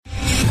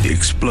The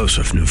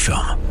explosive new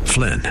film,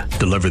 Flynn,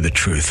 deliver the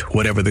truth,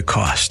 whatever the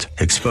cost,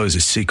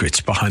 exposes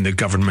secrets behind the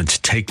government's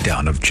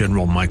takedown of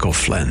General Michael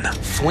Flynn.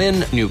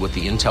 Flynn knew what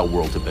the intel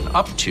world had been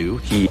up to.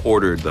 He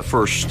ordered the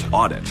first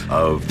audit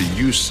of the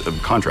use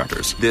of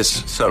contractors.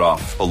 This set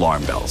off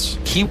alarm bells.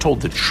 He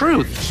told the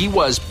truth. He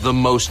was the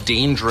most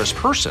dangerous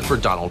person for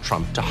Donald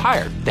Trump to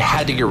hire. They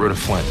had to get rid of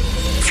Flynn.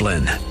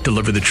 Flynn,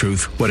 deliver the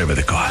truth, whatever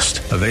the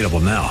cost. Available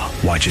now.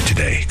 Watch it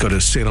today. Go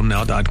to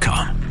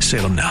salemnow.com.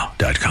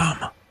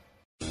 salemnow.com.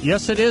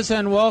 Yes, it is,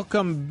 and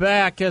welcome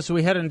back as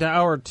we head into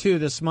Hour 2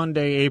 this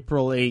Monday,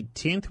 April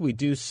 18th. We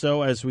do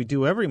so, as we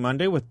do every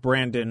Monday, with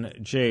Brandon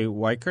J.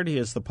 Weichert. He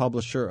is the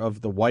publisher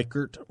of the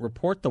Weichert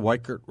Report,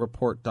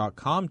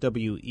 theweichertreport.com,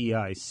 W-E-I-C-H-E-R-T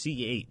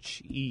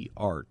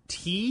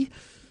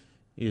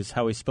is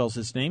how he spells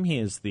his name. He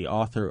is the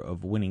author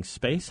of Winning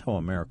Space, How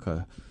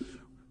America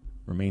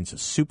Remains a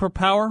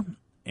Superpower,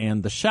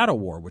 and The Shadow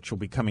War, which will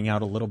be coming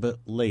out a little bit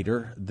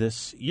later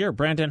this year.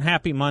 Brandon,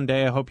 happy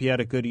Monday. I hope you had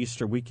a good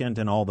Easter weekend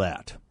and all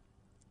that.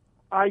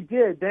 I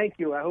did. Thank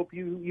you. I hope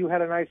you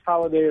had a nice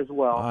holiday as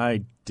well.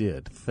 I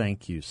did.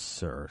 Thank you,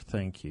 sir.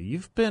 Thank you.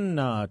 You've been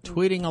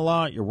tweeting a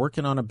lot. You're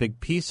working on a big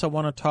piece I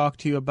want to talk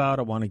to you about.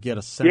 I want to get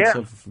a sense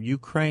of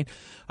Ukraine.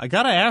 I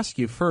got to ask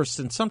you first,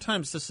 and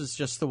sometimes this is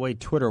just the way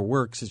Twitter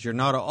works, is you're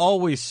not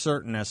always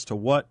certain as to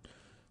what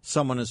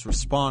someone is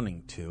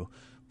responding to.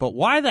 But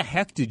why the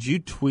heck did you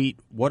tweet,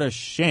 "What a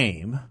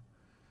shame,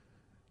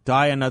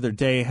 Die Another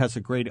Day has a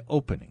great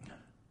opening"?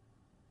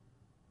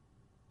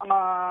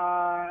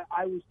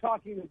 I was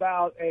talking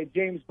about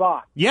James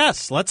Bond.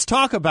 Yes, let's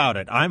talk about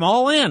it. I'm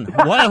all in.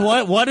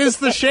 What is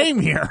the shame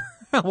here?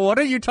 What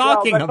are you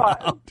talking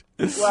about?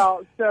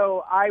 Well,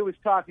 so I was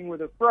talking with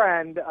a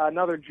friend,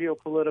 another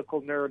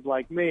geopolitical nerd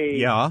like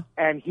me. Yeah.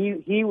 And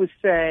he was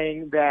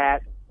saying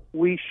that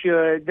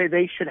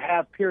they should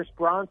have Pierce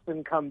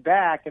Brosnan come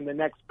back in the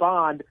next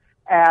Bond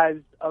as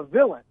a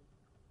villain.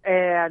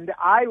 And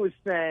I was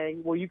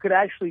saying, well, you could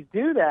actually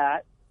do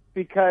that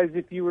because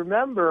if you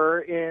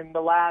remember in the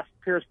last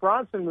Pierce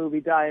Brosnan movie,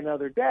 Die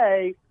Another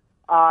Day,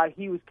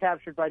 he was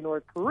captured by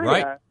North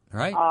Korea.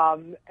 Right.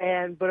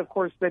 But of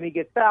course then he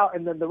gets out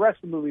and then the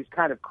rest of the movie is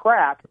kind of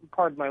crap,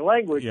 pardon my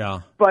language.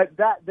 Yeah. But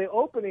the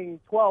opening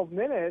 12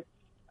 minutes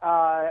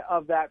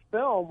of that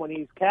film when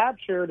he's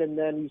captured and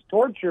then he's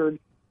tortured,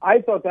 I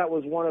thought that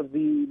was one of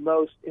the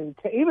most,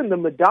 even the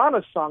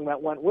Madonna song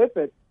that went with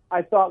it,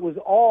 I thought was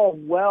all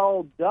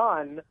well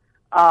done.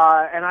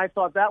 And I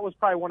thought that was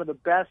probably one of the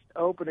best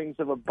openings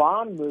of a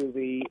Bond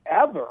movie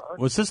ever.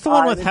 Was this the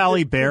one with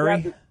Halle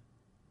Berry?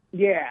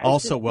 Yeah.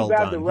 Also well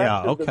done.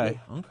 Yeah, okay.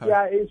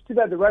 Yeah, it's too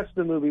bad the rest of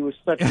the movie was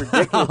such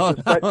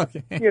ridiculousness. But,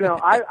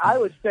 I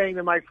was saying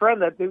to my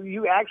friend that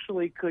you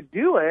actually could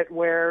do it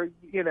where,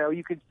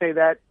 you could say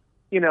that,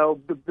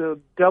 the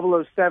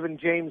 007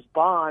 James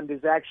Bond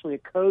is actually a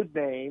code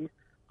name,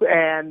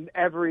 and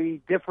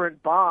every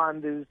different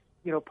Bond is,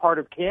 part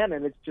of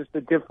canon. It's just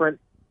a different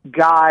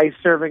guy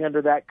serving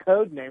under that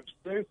code name.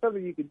 So there's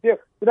something you could do.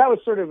 But that was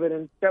sort of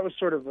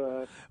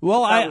a.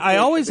 Well, I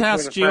always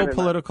ask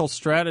geopolitical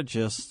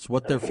strategists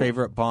what their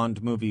favorite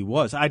Bond movie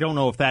was. I don't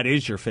know if that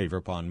is your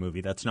favorite Bond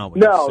movie. That's not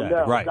what you said.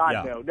 No, right? God,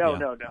 yeah.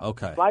 No.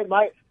 Okay.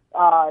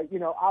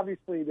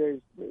 Obviously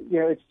there's,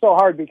 it's so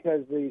hard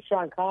because the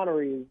Sean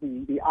Connery is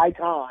the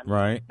icon,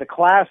 right? The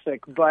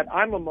classic. But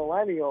I'm a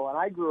millennial and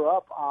I grew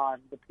up on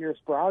the Pierce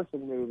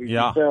Brosnan movies.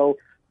 Yeah. So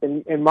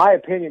in my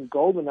opinion,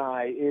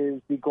 GoldenEye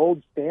is the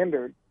gold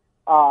standard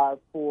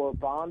for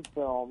Bond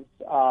films.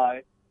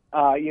 To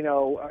me,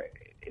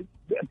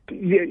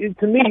 you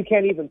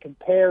can't even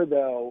compare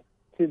though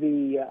to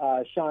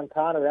the Sean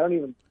Connery. I don't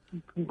even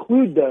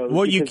conclude those.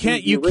 Well, you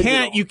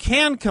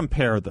can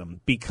compare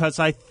them because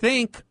I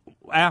think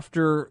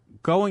after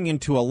going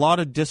into a lot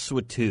of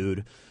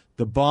dissuetude,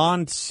 the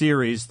Bond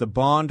series, the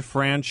Bond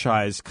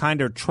franchise,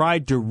 kind of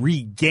tried to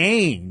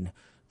regain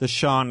the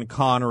Sean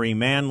Connery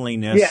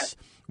manliness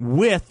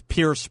with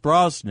Pierce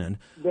Brosnan.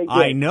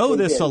 I know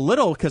this a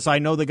little because I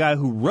know the guy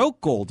who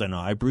wrote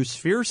GoldenEye, Bruce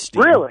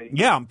Fierstein. Really?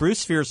 Yeah,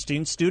 Bruce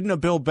Fierstein, student of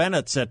Bill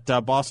Bennett's at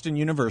Boston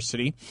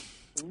University.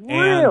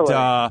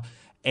 Really?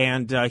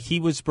 And he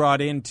was brought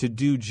in to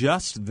do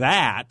just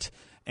that.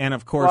 And,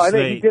 of course, I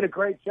think he did a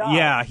great job.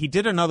 Yeah, he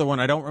did another one.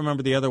 I don't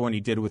remember the other one he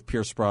did with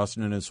Pierce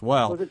Brosnan as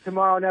well. Was it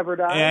Tomorrow Never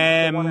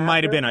Dies? It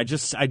might have been. I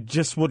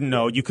just wouldn't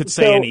know. You could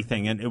say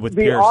anything with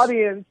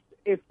Pierce.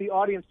 If the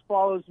audience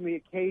follows me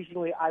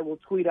occasionally, I will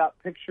tweet out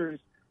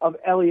pictures of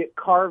Elliot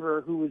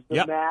Carver, who was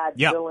the mad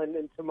villain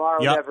in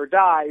Tomorrow Never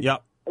Dies,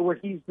 where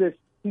he's this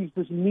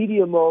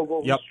media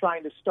mogul who's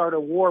trying to start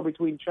a war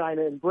between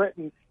China and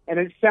Britain. And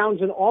it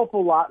sounds an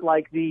awful lot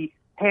like the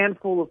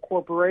handful of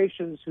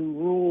corporations who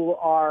rule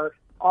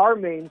our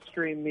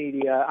mainstream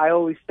media. I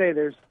always say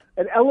there's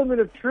an element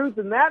of truth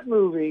in that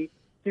movie,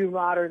 to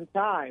modern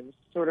times.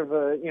 Sort of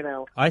a,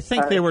 I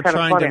think they were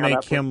trying to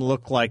make him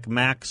look like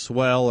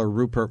Maxwell or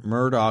Rupert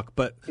Murdoch,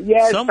 but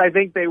yes, I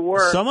think they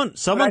were.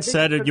 Someone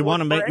said, "You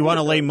want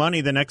to lay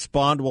money? The next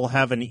Bond will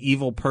have an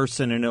evil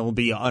person, and it'll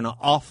be an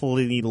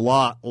awfully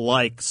lot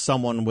like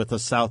someone with a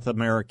South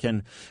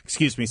African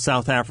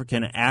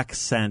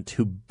accent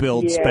who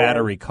builds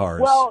battery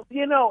cars." Well,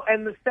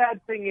 and the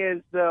sad thing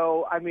is,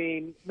 though, I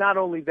mean, not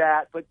only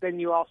that, but then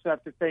you also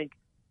have to think,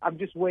 I'm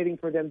just waiting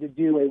for them to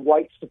do a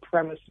white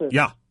supremacist.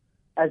 Yeah.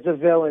 As a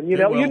villain, you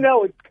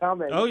know it's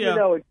coming. Oh yeah,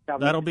 it's coming.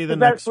 That'll be the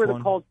next one. That's where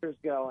the culture's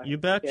going. You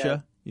betcha. Yeah.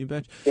 You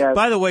betcha. Yeah,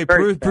 by the way,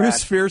 Bruce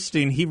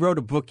Fierstein, he wrote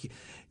a book.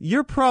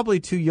 You're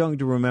probably too young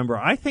to remember.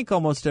 I think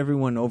almost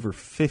everyone over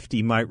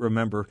 50 might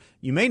remember.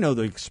 You may know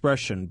the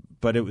expression,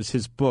 but it was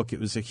his book. It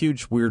was a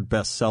huge, weird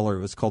bestseller.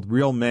 It was called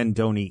 "Real Men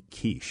Don't Eat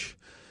Quiche."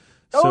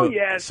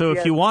 So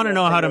if you want to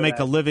know how to make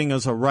a living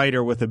as a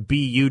writer with a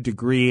BU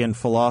degree in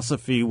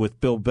philosophy with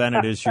Bill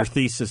Bennett as your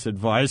thesis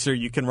advisor,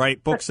 you can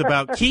write books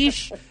about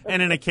quiche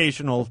and an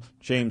occasional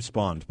James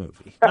Bond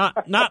movie.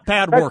 Not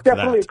bad work. That's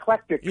definitely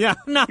eclectic. Yeah,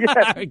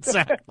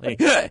 exactly.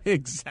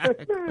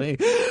 Exactly.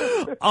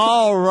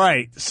 All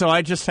right. So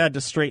I just had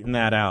to straighten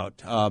that out,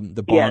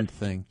 the Bond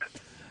thing.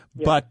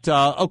 But,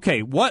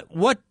 okay,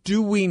 what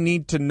do we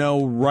need to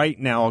know right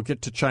now? I'll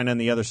get to China and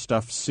the other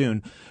stuff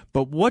soon.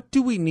 But what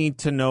do we need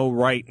to know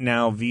right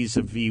now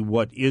vis-a-vis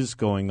what is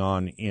going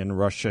on in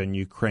Russia and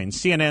Ukraine?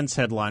 CNN's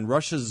headline,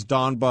 Russia's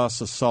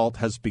Donbas assault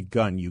has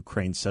begun,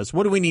 Ukraine says.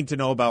 What do we need to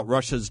know about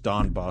Russia's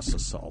Donbas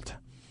assault?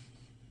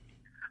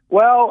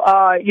 Well,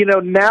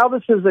 now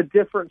this is a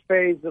different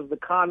phase of the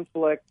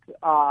conflict.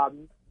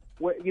 The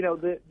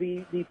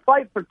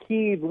fight for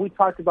Kyiv, we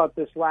talked about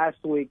this last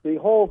week, the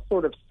whole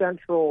sort of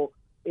central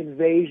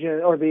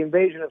invasion, or the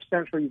invasion of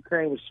central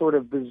Ukraine, was sort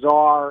of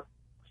bizarre,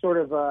 sort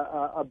of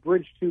a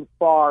bridge too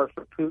far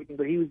for Putin,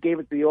 but he gave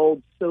it the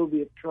old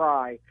Soviet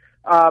try.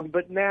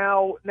 But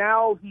now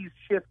he's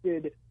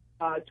shifted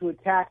to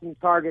attacking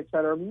targets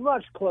that are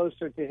much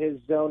closer to his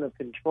zone of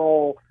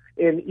control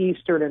in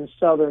eastern and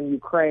southern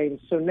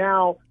Ukraine. So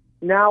now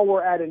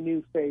we're at a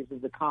new phase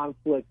of the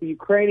conflict. The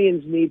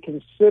Ukrainians need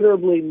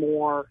considerably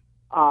more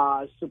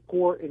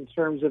support in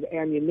terms of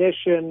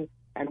ammunition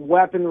and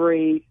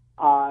weaponry.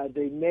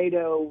 The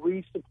NATO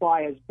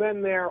resupply has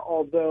been there,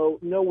 although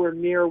nowhere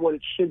near what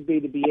it should be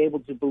to be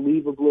able to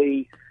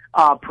believably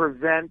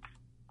prevent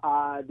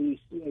the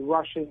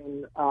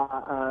Russian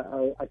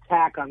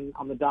attack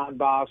on the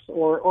Donbass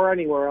or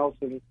anywhere else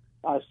in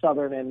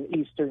southern and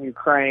eastern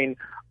Ukraine.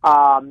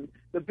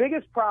 The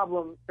biggest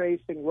problem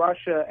facing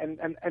Russia,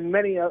 and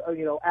many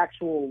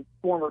actual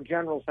former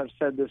generals have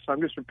said this, so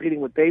I'm just repeating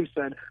what they've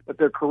said, but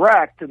they're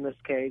correct in this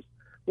case.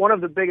 One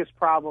of the biggest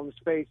problems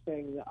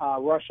facing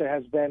Russia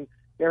has been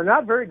they're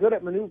not very good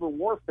at maneuver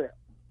warfare.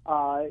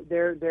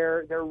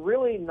 They're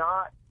really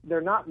not.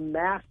 They're not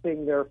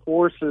massing their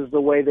forces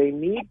the way they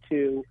need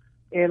to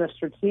in a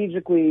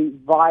strategically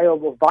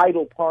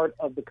vital part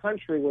of the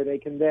country where they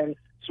can then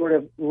sort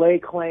of lay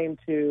claim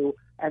to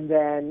and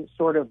then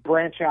sort of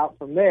branch out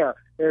from there.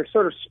 They're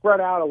sort of spread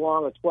out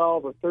along a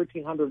 12 or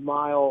 1,300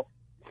 mile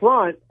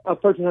front,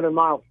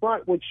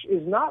 which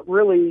is not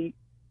really,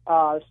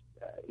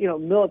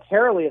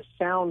 militarily a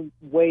sound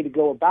way to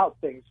go about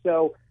things.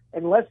 So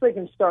unless they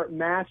can start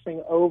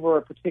massing over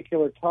a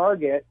particular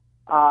target,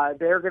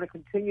 they're going to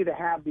continue to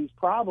have these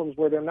problems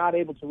where they're not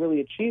able to really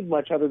achieve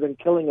much other than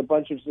killing a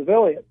bunch of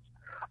civilians,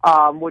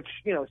 which,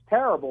 is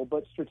terrible.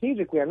 But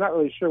strategically, I'm not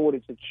really sure what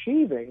it's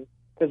achieving,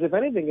 because if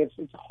anything,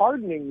 it's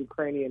hardening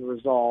Ukrainian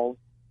resolve,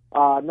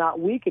 not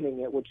weakening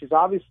it, which is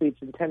obviously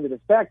its intended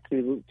effect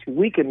to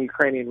weaken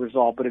Ukrainian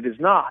resolve, but it is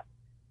not.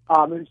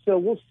 And so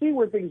we'll see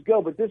where things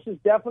go. But this is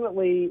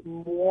definitely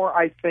more,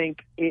 I think,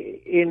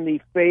 in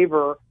the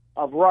favor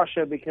of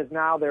Russia, because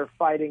now they're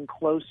fighting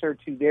closer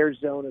to their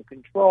zone of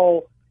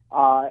control,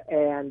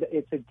 and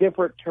it's a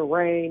different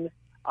terrain.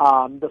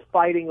 The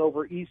fighting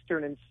over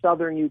eastern and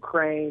southern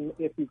Ukraine,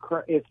 if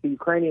the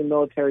Ukrainian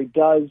military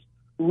does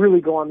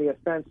really go on the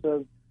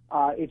offensive,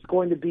 it's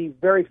going to be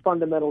very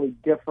fundamentally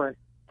different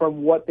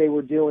from what they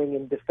were doing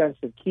in defense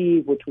of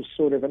Kyiv, which was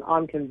sort of an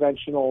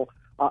unconventional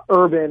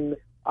urban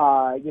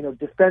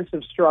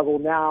defensive struggle.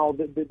 Now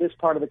this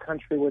part of the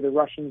country where the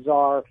Russians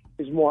are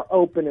is more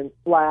open and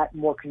flat,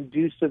 more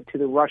conducive to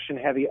the Russian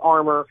heavy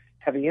armor,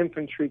 heavy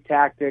infantry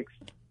tactics.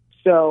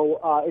 So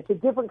it's a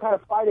different kind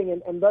of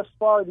fighting, and thus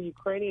far the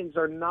Ukrainians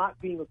are not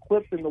being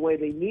equipped in the way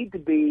they need to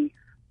be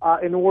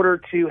in order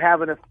to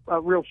have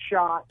a real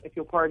shot, if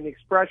you'll pardon the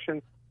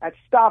expression, at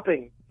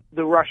stopping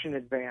the Russian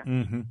advance.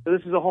 Mm-hmm. So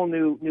this is a whole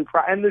new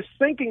and the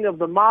sinking of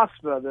the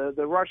Moskva,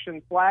 the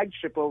Russian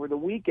flagship over the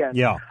weekend.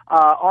 Yeah,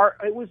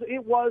 it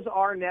was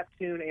our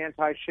Neptune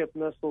anti-ship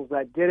missiles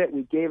that did it.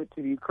 We gave it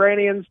to the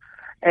Ukrainians,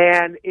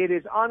 and it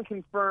is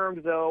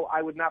unconfirmed. Though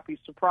I would not be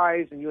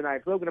surprised, and you and I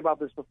have spoken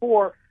about this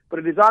before, but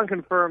it is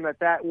unconfirmed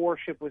that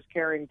warship was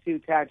carrying 2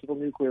 tactical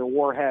nuclear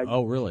warheads.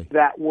 Oh, really?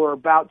 That were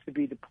about to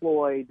be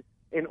deployed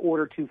in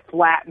order to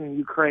flatten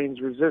Ukraine's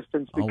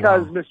resistance,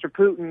 because Mr.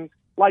 Putin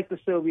like the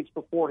Soviets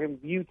before him,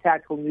 view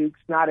tactical nukes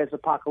not as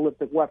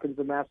apocalyptic weapons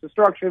of mass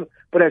destruction,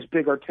 but as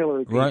big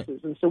artillery pieces.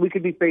 Right. And so we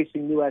could be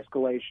facing new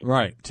escalation.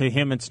 Right. To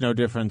him, it's no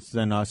different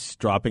than us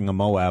dropping a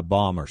Moab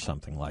bomb or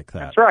something like that.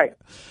 That's right.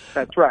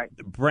 That's right.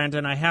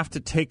 Brandon, I have to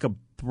take a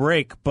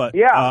break, but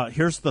yeah.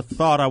 Here's the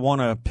thought I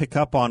want to pick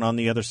up on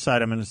the other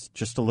side. I'm going to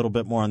just a little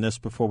bit more on this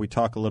before we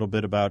talk a little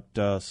bit about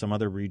some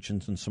other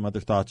regions and some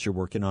other thoughts you're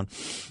working on.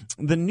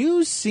 The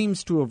news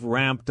seems to have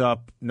ramped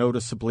up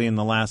noticeably in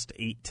the last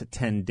 8 to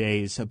 10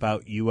 days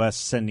about U.S.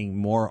 sending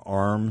more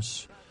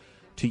arms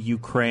to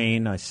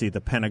Ukraine. I see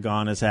the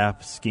Pentagon is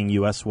asking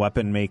U.S.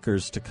 weapon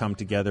makers to come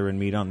together and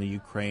meet on the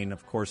Ukraine.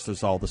 Of course,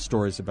 there's all the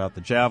stories about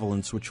the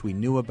javelins, which we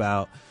knew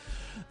about.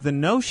 The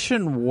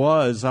notion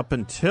was, up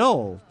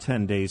until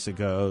 10 days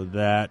ago,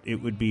 that it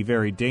would be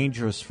very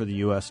dangerous for the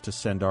U.S. to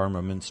send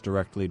armaments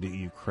directly to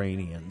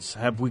Ukrainians.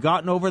 Have we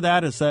gotten over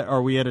that?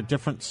 Are we at a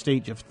different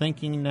stage of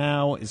thinking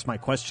now? Is my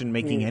question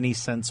making any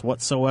sense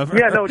whatsoever?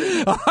 Yeah, no.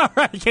 All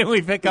right, can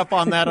we pick up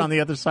on that on the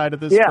other side of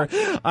this?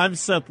 Yeah. I'm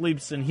Seth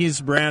Leibson. He's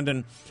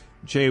Brandon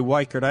J.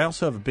 Weichert. I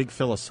also have a big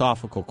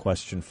philosophical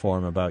question for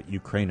him about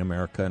Ukraine,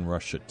 America, and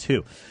Russia,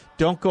 too.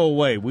 Don't go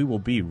away. We will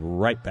be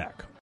right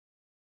back.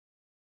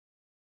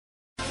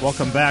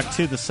 Welcome back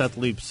to the Seth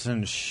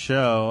Leibson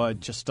Show.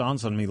 It just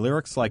dawns on me,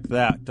 lyrics like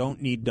that,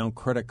 don't need no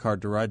credit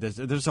card to ride this.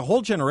 There's a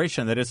whole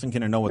generation that isn't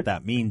going to know what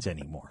that means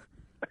anymore.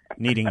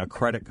 Needing a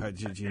credit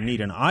card. You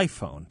need an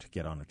iPhone to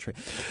get on a train.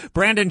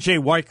 Brandon J.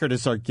 Weichert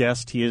is our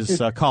guest. He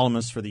is a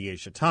columnist for the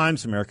Asia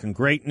Times, American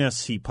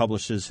Greatness. He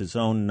publishes his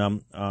own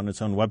on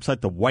his own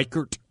website, The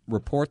Weichert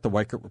Report,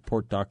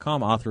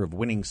 theweichertreport.com, author of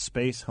Winning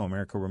Space, How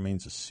America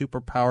Remains a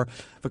Superpower. I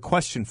have a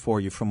question for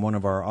you from one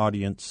of our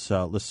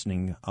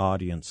listening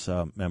audience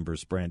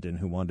members, Brandon,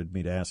 who wanted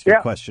me to ask you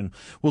a question.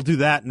 We'll do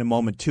that in a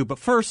moment, too. But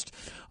first,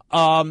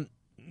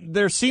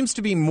 there seems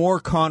to be more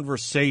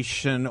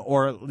conversation,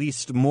 or at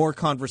least more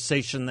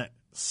conversation that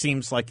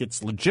seems like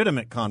it's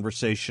legitimate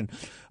conversation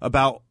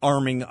about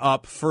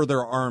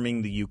further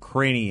arming the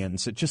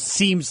Ukrainians. It just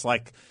seems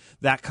like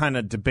that kind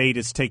of debate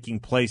is taking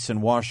place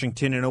in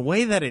Washington in a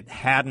way that it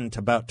hadn't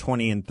about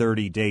 20 and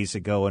 30 days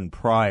ago and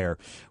prior,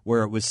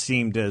 where it was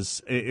deemed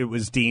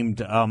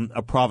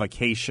a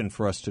provocation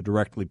for us to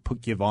directly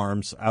give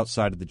arms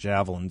outside of the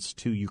javelins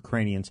to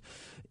Ukrainians.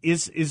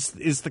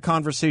 Is the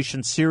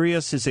conversation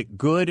serious? Is it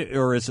good,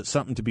 or is it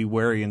something to be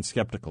wary and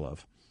skeptical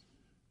of?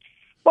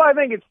 Well, I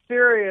think it's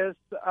serious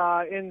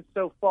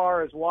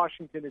insofar as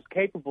Washington is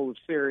capable of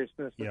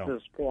seriousness at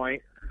this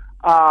point.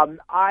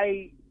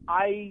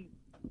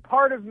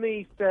 Part of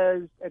me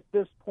says at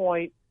this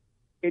point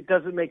it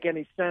doesn't make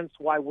any sense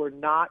why we're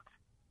not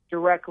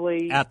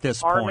directly at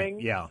this arming.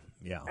 Point.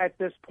 Yeah. At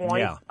this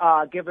point,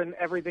 given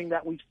everything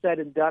that we've said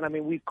and done. I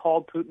mean, we've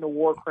called Putin a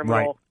war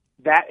criminal.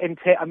 Right.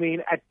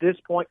 At this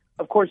point,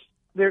 of course,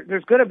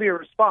 there's going to be a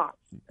response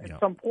at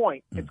some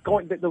point. It's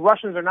going. The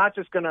Russians are not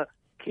just going to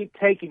keep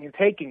taking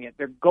it.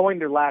 They're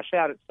going to lash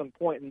out at some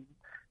point, and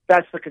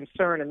that's the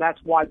concern. And that's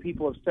why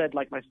people have said,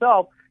 like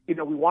myself, we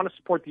want to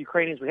support the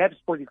Ukrainians. We have to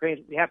support the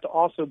Ukrainians. We have to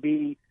also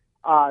be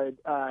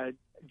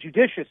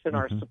judicious in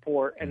our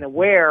support and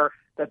aware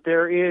that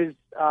there is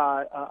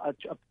a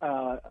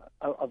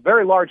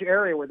very large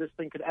area where this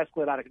thing could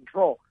escalate out of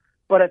control.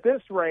 But at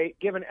this rate,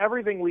 given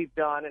everything we've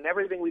done and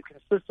everything we've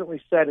consistently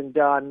said and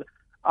done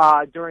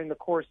during the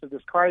course of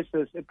this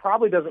crisis, it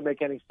probably doesn't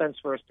make any sense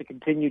for us to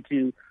continue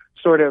to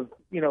sort of,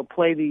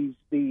 play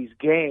these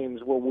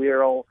games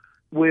where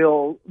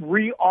we'll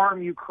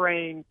rearm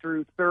Ukraine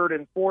through third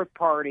and fourth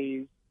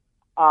parties.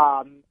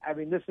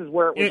 This is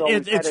where it was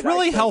always headed. It's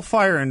really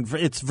hellfire, and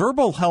it's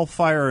verbal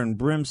hellfire and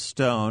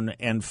brimstone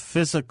and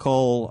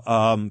physical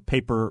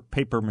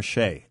paper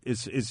mache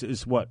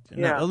is what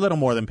a little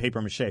more than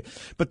paper mache.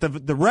 But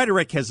the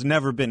rhetoric has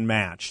never been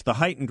matched. The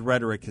heightened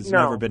rhetoric has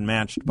never been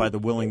matched by the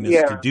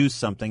willingness to do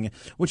something,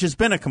 which has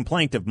been a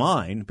complaint of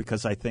mine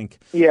because I think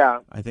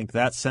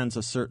that sends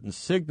a certain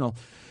signal.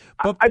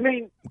 But,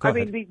 the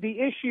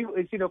issue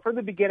is, from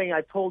the beginning,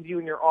 I told you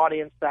and your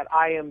audience that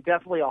I am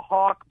definitely a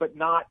hawk, but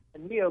not a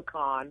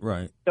neocon.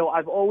 Right. So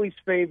I've always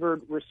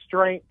favored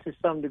restraint to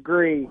some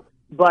degree,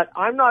 but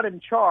I'm not in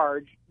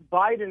charge.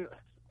 Biden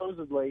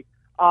supposedly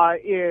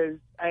is,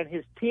 and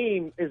his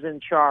team is in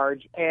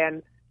charge,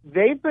 and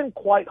they've been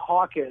quite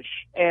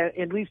hawkish,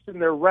 at least in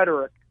their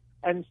rhetoric.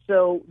 And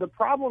so the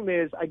problem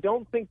is, I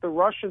don't think the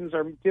Russians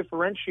are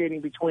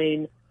differentiating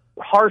between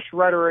harsh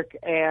rhetoric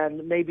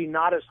and maybe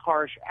not as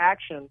harsh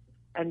action.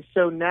 And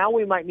so now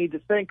we might need to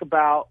think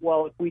about,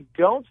 well, if we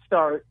don't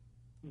start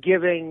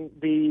giving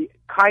the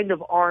kind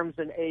of arms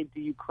and aid to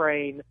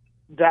Ukraine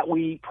that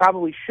we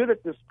probably should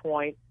at this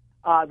point,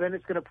 then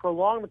it's going to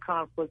prolong the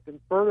conflict. And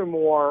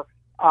furthermore,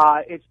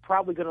 it's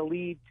probably going to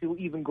lead to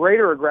even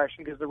greater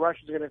aggression because the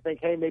Russians are going to think,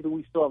 hey, maybe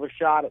we still have a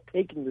shot at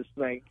taking this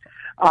thing.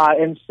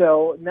 And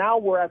so now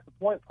we're at the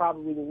point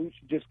probably where we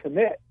should just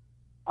commit.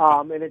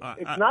 And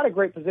it's not a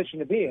great position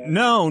to be in.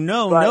 No.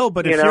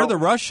 But if you're the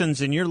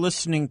Russians and you're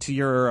listening to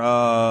your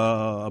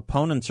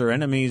opponents or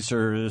enemies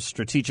or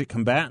strategic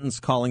combatants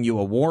calling you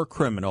a war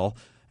criminal,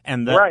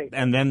 and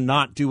then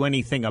not do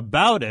anything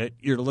about it,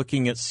 you're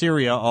looking at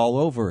Syria all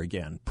over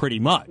again, pretty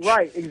much.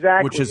 Right,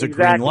 exactly. Which is a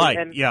green light,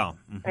 and, yeah.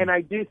 And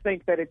I do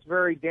think that it's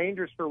very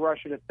dangerous for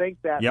Russia to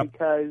think that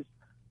because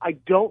I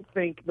don't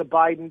think the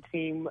Biden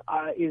team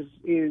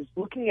is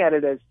looking at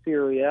it as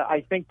Syria.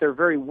 I think they're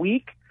very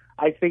weak.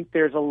 I think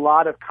there's a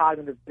lot of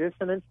cognitive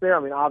dissonance there. I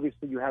mean,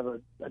 obviously you have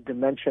a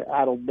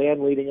dementia-addled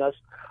man leading us.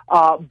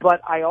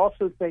 But I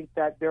also think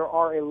that there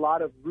are a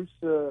lot of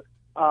Russophobic,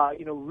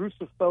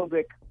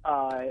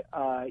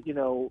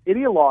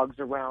 ideologues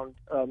around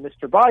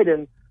Mr.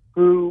 Biden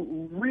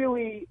who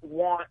really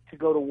want to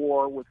go to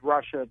war with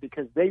Russia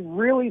because they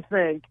really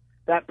think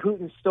that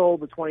Putin stole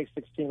the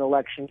 2016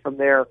 election from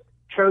their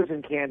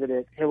chosen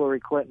candidate, Hillary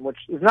Clinton, which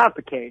is not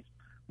the case.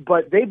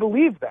 But they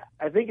believe that.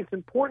 I think it's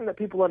important that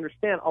people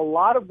understand a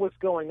lot of what's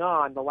going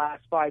on the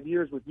last 5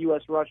 years with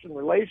U.S.-Russian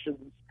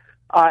relations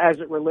as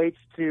it relates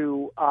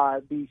to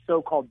the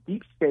so-called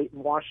deep state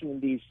in Washington,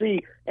 D.C.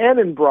 and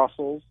in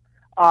Brussels.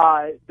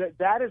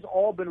 That has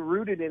all been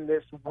rooted in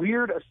this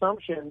weird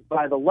assumption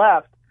by the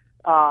left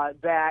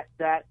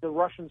that the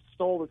Russians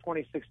stole the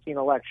 2016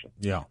 election.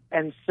 Yeah.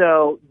 And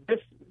so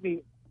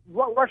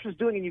what Russia's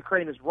doing in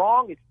Ukraine is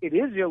wrong. It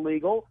is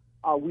illegal.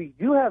 We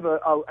do have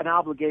an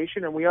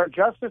obligation, and we are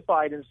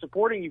justified in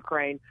supporting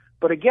Ukraine.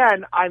 But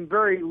again, I'm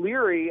very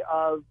leery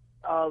of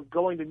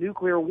going to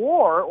nuclear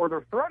war or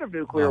the threat of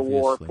nuclear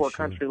war for a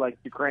country like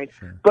Ukraine.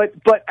 Sure.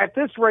 But at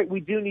this rate, we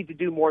do need to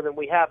do more than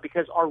we have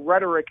because our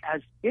rhetoric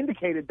has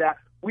indicated that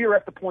we are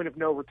at the point of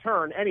no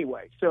return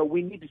anyway. So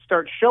we need to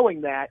start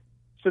showing that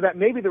so that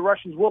maybe the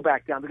Russians will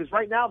back down because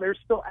right now they're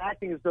still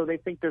acting as though they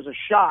think there's a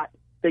shot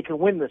they can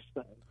win this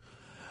thing.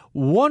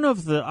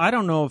 I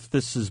don't know if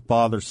this is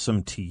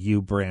bothersome to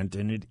you,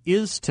 Brandon. It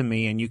is to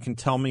me, and you can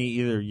tell me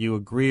either you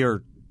agree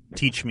or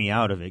teach me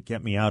out of it,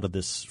 get me out of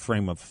this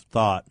frame of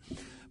thought.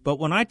 But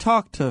when I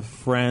talk to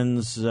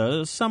friends,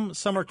 some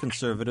are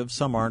conservative,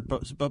 some aren't,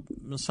 but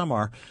some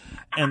are,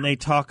 and they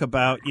talk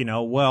about,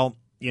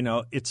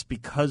 it's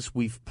because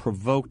we've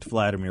provoked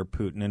Vladimir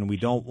Putin and we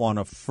don't want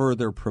to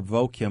further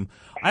provoke him.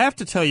 I have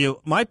to tell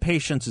you, my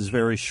patience is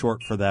very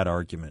short for that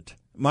argument.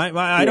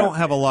 I don't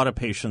have a lot of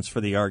patience for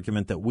the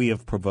argument that we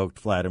have provoked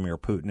Vladimir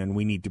Putin and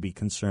we need to be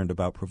concerned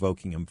about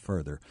provoking him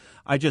further.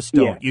 I just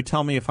don't. Yeah. You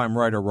tell me if I'm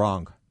right or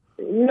wrong.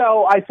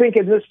 No, I think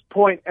at this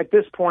point,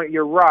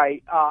 you're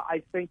right.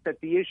 I think that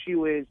the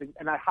issue is,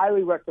 and I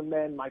highly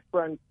recommend my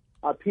friend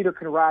Peter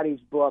Conradi's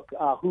book,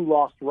 Who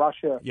Lost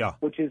Russia,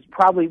 which is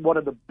probably one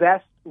of the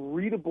best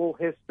readable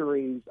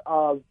histories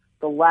of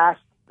the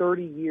last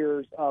 30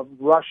 years of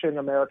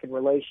Russian-American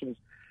relations.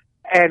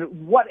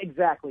 And what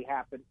exactly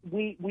happened?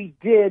 We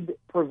did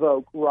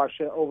provoke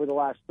Russia over the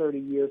last 30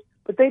 years,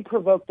 but they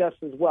provoked us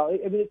as well.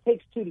 I mean, it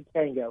takes two to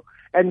tango.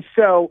 And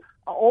so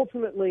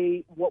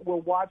ultimately what we're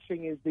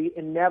watching is the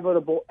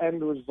inevitable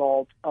end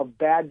result of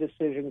bad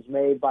decisions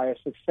made by a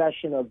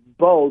succession of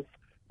both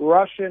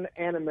Russian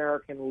and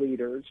American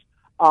leaders.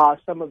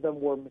 Some of them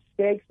were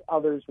mistakes.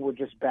 Others were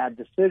just bad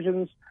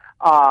decisions,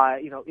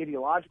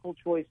 ideological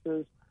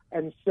choices.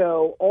 And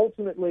so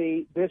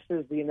ultimately this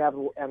is the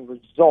inevitable end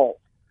result.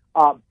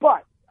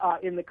 But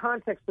in the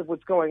context of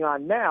what's going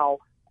on now,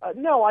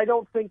 no, I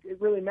don't think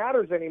it really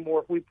matters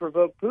anymore if we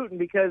provoke Putin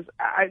because,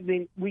 I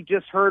mean, we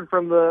just heard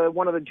from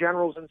one of the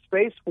generals in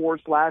Space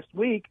Force last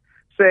week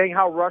saying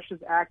how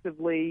Russia's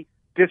actively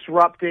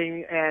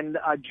disrupting and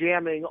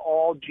jamming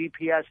all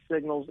GPS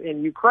signals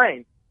in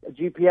Ukraine.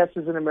 GPS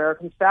is an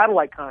American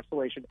satellite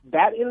constellation.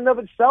 That in and of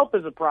itself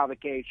is a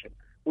provocation.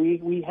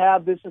 We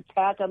have this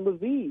attack on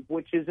Lviv,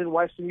 which is in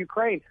western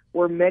Ukraine,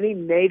 where many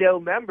NATO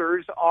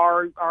members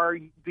are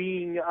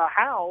being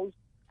housed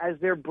as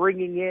they're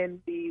bringing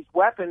in these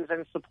weapons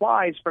and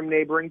supplies from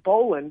neighboring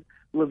Poland.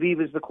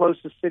 Lviv is the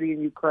closest city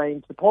in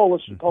Ukraine to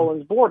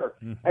Poland's border.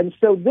 Mm-hmm. And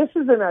so this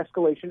is an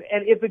escalation.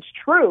 And if it's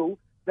true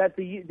that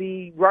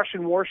the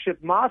Russian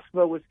warship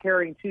Moskva was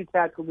carrying 2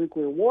 tactical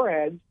nuclear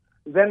warheads,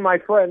 then, my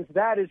friends,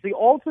 that is the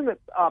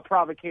ultimate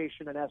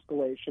provocation and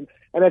escalation.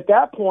 And at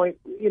that point,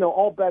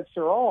 all bets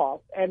are off.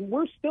 And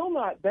we're still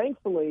not,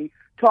 thankfully,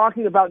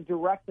 talking about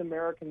direct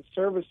American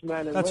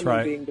servicemen and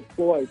women being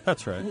deployed.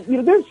 That's right.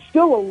 There's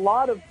still a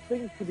lot of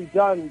things to be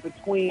done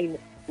between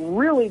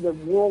really the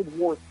World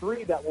War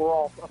III that we're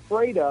all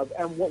afraid of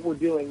and what we're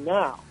doing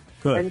now.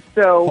 Good. And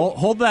so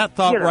hold that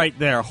thought right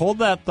there. Hold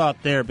that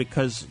thought there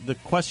because the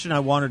question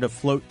I wanted to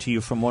float to you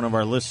from one of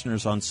our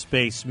listeners on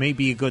space may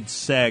be a good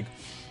segue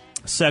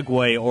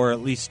or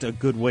at least a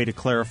good way to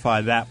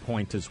clarify that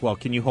point as well.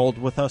 Can you hold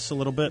with us a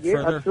little bit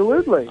further?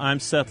 Absolutely. I'm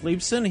Seth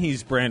Leibson.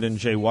 He's Brandon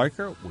J.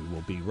 Weichert. We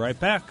will be right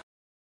back.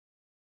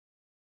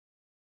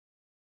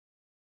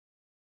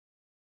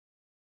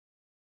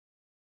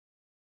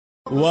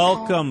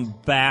 Welcome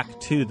back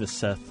to the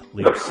Seth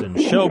Leibson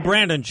Show.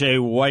 Brandon J.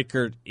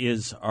 Weichert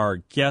is our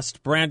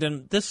guest.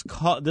 Brandon, this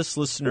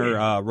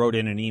listener wrote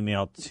in an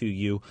email to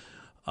you.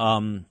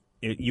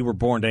 You were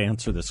born to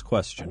answer this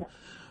question.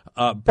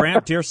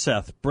 Dear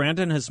Seth,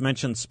 Brandon has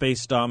mentioned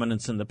space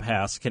dominance in the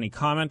past. Can he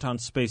comment on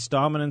space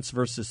dominance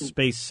versus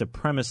space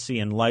supremacy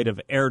in light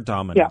of air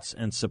dominance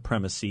and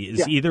supremacy?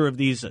 Is either of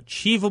these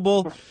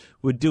achievable?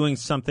 Would doing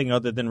something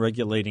other than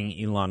regulating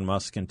Elon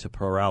Musk into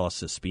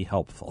paralysis be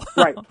helpful?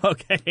 Right.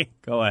 Okay,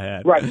 go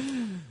ahead. Right.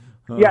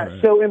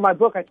 Right. So in my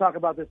book, I talk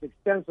about this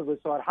extensively,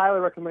 so I'd highly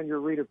recommend your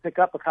reader pick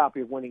up a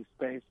copy of Winning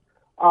Space.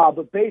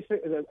 But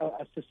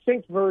a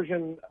succinct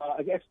version,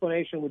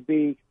 explanation would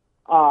be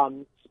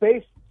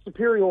space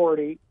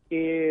superiority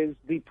is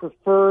the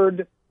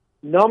preferred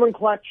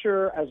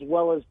nomenclature as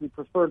well as the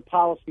preferred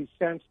policy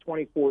since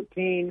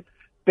 2014.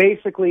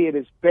 Basically, it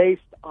is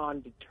based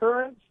on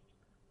deterrence,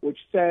 which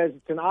says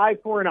it's an eye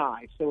for an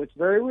eye. So it's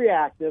very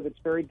reactive. It's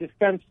very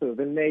defensive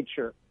in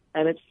nature.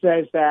 And it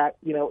says that,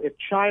 if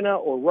China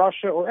or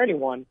Russia or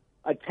anyone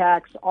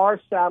attacks our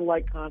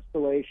satellite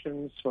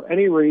constellations for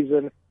any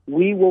reason,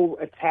 we will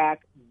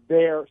attack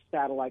their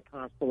satellite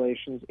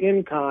constellations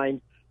in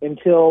kind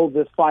until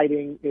the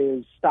fighting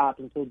is stopped,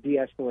 until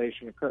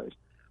de-escalation occurs.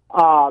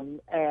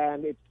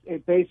 And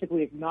it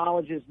basically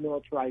acknowledges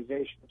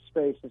militarization of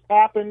space has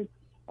happened,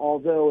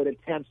 although it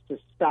attempts to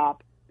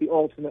stop the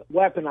ultimate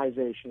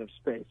weaponization of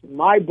space. In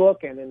my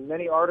book and in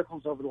many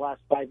articles over the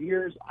last 5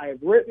 years, I have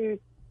written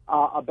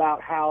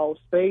about how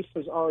space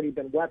has already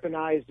been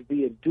weaponized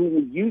via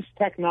dual-use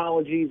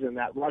technologies and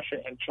that Russia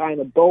and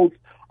China both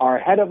are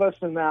ahead of us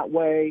in that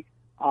way.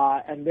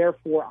 And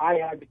therefore, I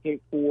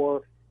advocate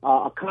for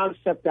a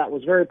concept that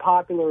was very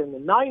popular in the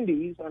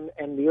 90s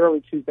and the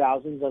early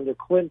 2000s under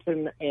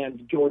Clinton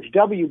and George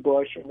W.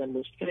 Bush, and then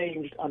was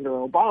changed under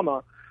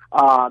Obama,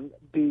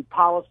 the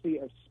policy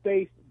of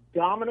space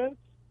dominance,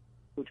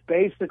 which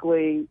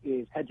basically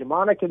is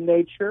hegemonic in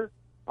nature,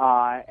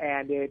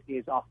 and it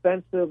is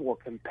offensive or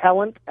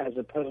compellant as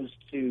opposed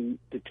to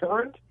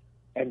deterrent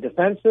and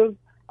defensive.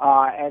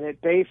 And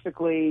it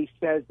basically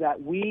says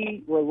that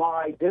we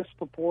rely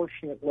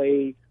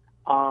disproportionately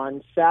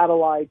on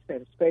satellites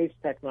and space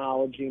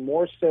technology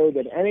more so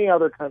than any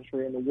other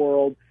country in the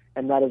world,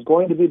 and that is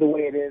going to be the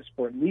way it is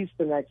for at least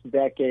the next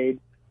decade.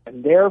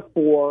 And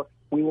therefore,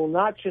 we will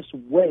not just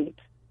wait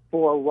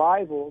for a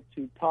rival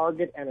to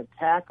target and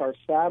attack our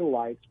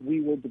satellites.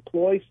 We will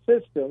deploy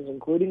systems,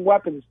 including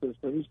weapon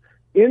systems,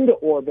 into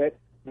orbit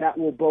that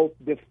will both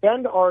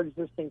defend our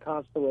existing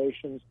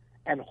constellations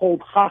and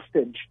hold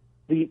hostage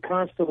the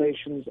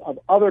constellations of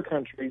other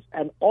countries,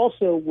 and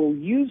also will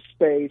use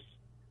space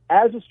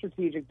as a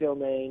strategic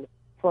domain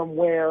from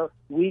where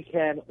we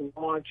can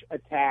launch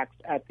attacks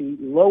at the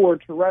lower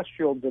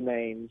terrestrial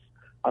domains,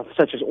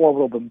 such as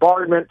orbital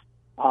bombardment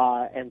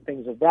and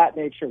things of that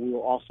nature. We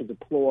will also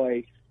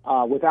deploy,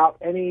 without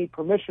any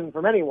permission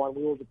from anyone,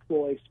 we will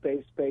deploy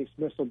space-based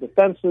missile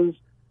defenses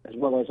as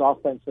well as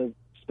offensive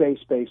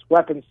space-based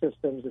weapon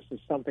systems. This is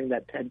something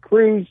that Ted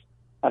Cruz,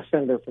 a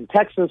senator from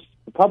Texas,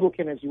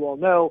 Republican, as you all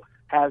know,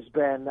 has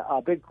been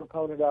a big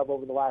proponent of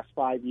over the last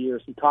 5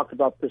 years. He talked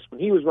about this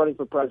when he was running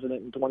for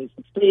president in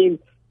 2016.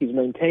 He's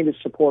maintained his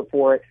support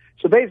for it.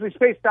 So basically,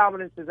 space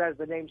dominance is, as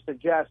the name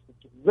suggests,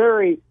 it's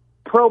very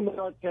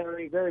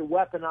pro-military, very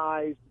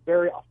weaponized,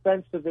 very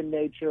offensive in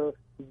nature,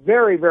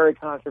 very, very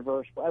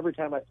controversial. Every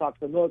time I talk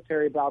to the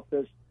military about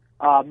this,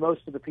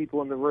 most of the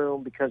people in the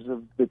room, because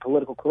of the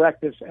political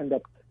correctness, end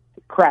up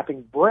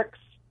crapping bricks.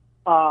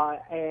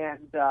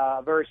 And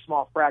a very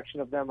small fraction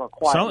of them are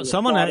quietly.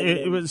 Someone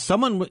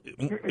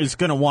is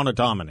going to want to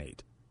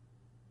dominate.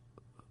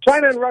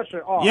 China and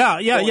Russia are.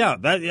 Yeah.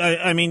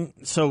 I mean,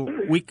 so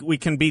we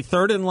can be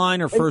third in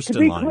line or first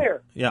in line.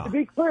 To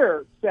be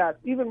clear, Seth,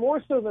 even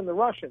more so than the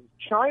Russians,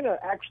 China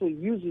actually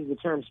uses the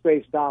term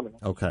space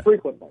dominance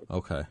frequently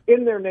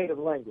in their native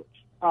language.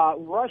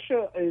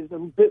 Russia is a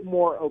bit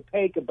more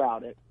opaque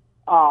about it.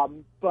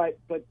 But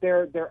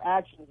their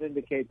actions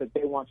indicate that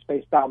they want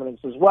space dominance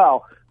as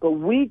well. But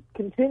we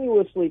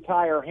continuously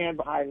tie our hand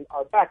behind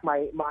our back.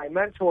 My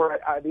mentor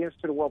at the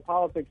Institute of World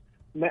Politics,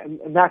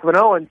 McEvan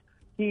Owens,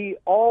 he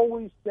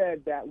always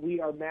said that we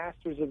are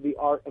masters of the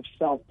art of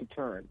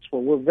self-deterrence,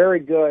 where we're very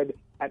good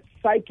at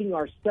psyching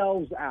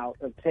ourselves out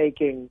of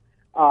taking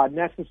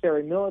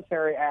necessary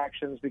military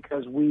actions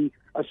because we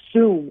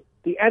assume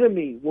the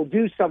enemy will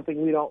do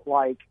something we don't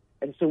like,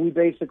 and so we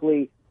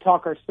basically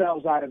talk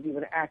ourselves out of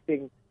even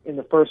acting in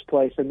the first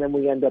place, and then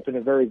we end up in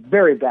a very,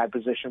 very bad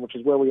position, which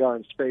is where we are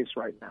in space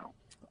right now.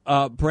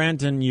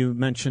 Brandon, you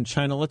mentioned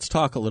China. Let's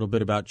talk a little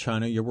bit about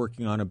China. You're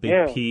working on a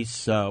big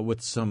piece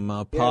with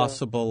some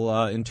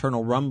possible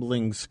internal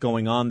rumblings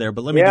going on there.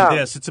 But let me do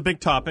this. It's a big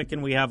topic,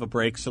 and we have a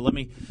break, so let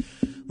me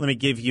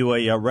give you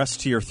a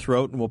rest to your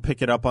throat, and we'll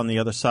pick it up on the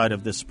other side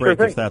of this break,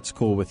 if that's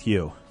cool with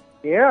you.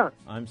 Yeah.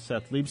 I'm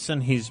Seth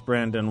Leibson. He's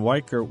Brandon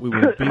Weichert. We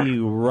will be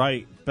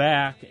right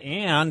back.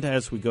 And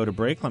as we go to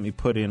break, let me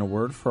put in a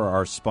word for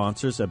our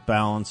sponsors at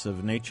Balance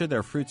of Nature.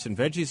 Their fruits and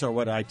veggies are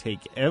what I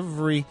take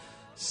every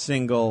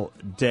single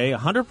day.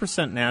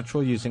 100%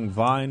 natural, using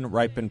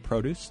vine-ripened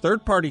produce.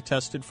 Third-party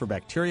tested for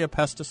bacteria,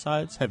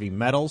 pesticides, heavy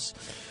metals.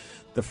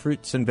 The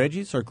fruits and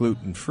veggies are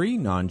gluten-free,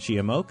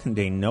 non-GMO,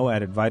 contain no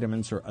added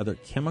vitamins or other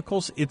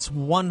chemicals. It's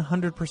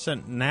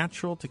 100%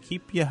 natural to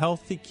keep you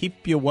healthy,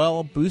 keep you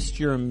well, boost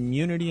your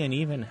immunity, and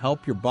even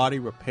help your body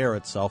repair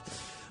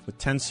itself. With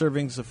 10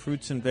 servings of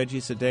fruits and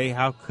veggies a day,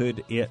 how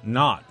could it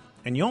not?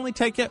 And you only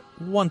take it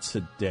once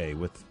a day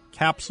with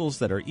capsules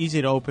that are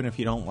easy to open if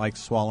you don't like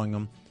swallowing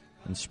them,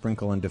 and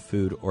sprinkle into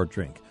food or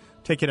drink.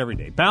 Take it every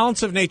day.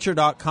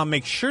 Balanceofnature.com.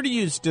 Make sure to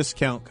use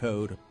discount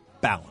code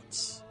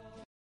BALANCE.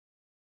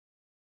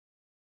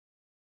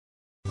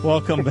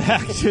 Welcome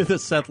back to the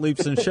Seth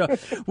Leibsohn Show.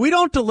 We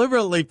don't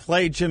deliberately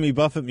play Jimmy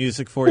Buffett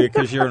music for you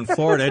because you're in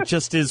Florida. It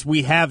just is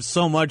we have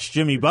so much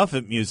Jimmy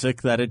Buffett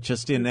music that it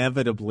just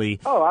inevitably,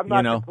 I'm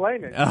not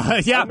complaining.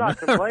 Yeah. I'm not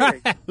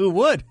complaining. Who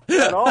would?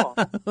 At all.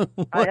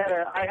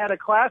 I had a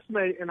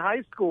classmate in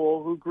high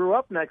school who grew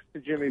up next to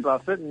Jimmy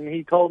Buffett, and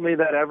he told me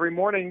that every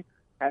morning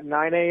at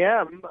 9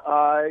 a.m.,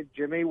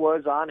 Jimmy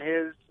was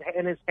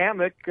in his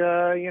hammock,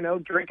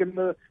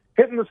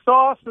 hitting the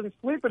sauce and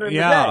sleeping in the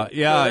bed.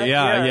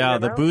 Yeah.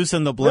 The booze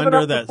in the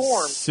blender that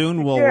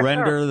soon will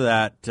render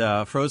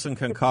that frozen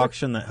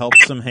concoction that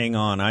helps them hang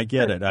on. I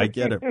get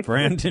it.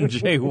 Brandon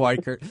J.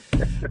 Weichert.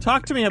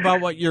 Talk to me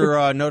about what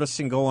you're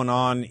noticing going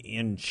on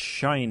in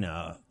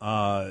China.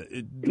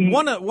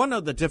 One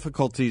of the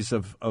difficulties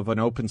of an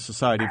open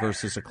society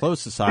versus a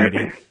closed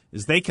society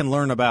is they can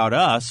learn about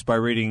us by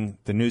reading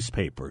the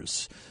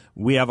newspapers.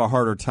 We have a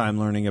harder time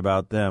learning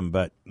about them,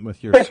 but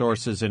with your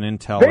sources and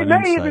intel they and may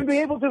insights, even be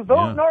able to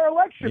vote in our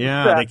elections.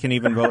 Yeah, they can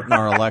even vote in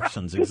our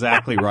elections.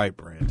 Exactly right,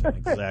 Brandon.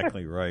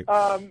 Exactly right.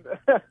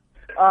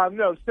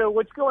 No, so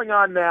what's going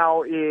on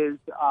now is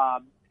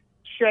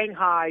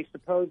Shanghai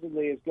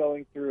supposedly is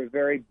going through a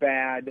very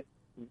bad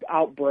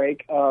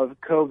outbreak of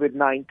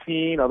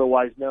COVID-19,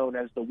 otherwise known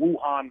as the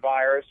Wuhan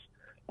virus.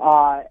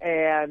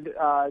 And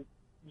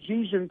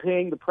Xi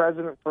Jinping, the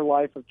president for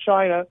life of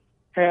China,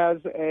 has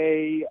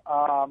a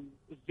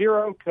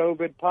zero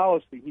COVID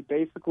policy. He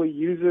basically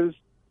uses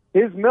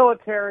his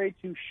military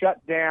to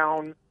shut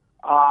down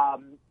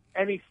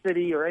any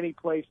city or any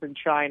place in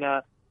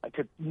China,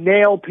 to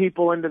nail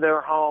people into their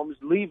homes,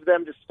 leave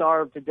them to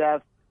starve to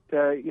death,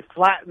 to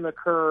flatten the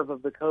curve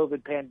of the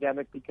COVID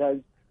pandemic, because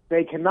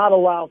they cannot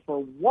allow for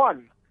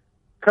one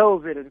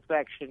COVID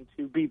infection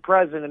to be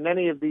present in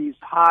any of these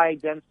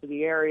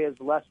high-density areas,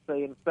 lest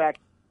they infect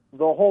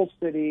the whole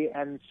city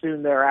and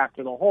soon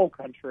thereafter the whole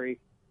country,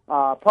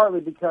 partly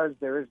because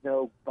there is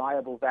no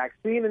viable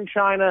vaccine in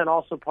China, and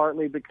also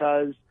partly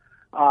because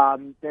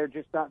they're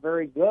just not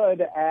very good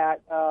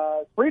at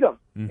freedom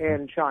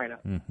in China.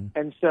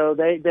 And so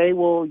they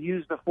will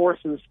use the force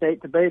of the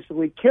state to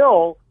basically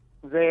kill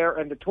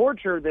and to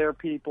torture their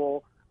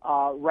people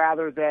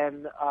rather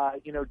than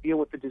deal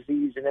with the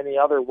disease in any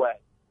other way.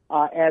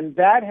 And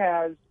that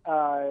has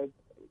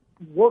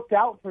worked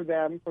out for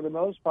them for the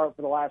most part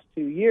for the last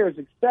 2 years,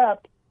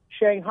 except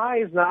Shanghai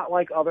is not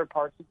like other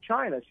parts of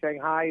China.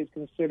 Shanghai is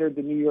considered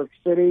the New York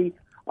City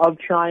of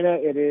China.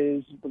 It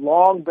has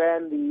long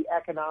been the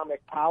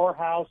economic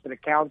powerhouse. It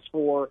accounts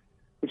for,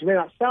 which may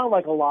not sound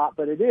like a lot,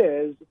 but it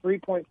is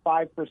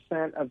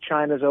 3.5% of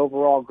China's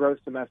overall gross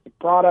domestic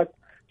product.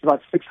 It's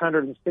about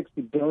 $660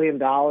 billion.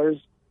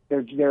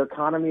 Their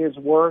economy is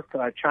worth.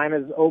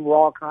 China's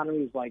overall economy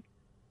is like,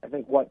 I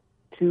think,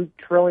 $2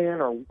 trillion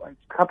or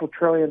a couple $1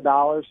 trillion.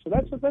 So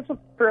that's a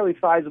fairly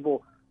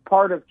sizable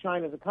part of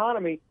China's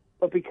economy.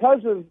 But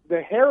because of the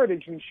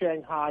heritage in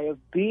Shanghai of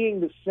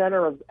being the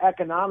center of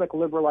economic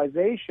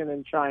liberalization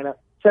in China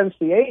since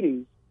the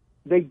 80s,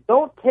 they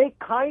don't take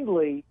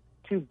kindly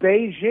to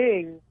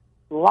Beijing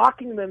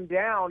locking them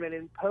down and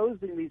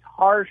imposing these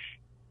harsh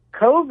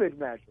COVID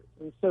measures.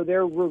 And so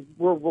they're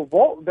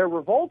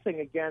revolting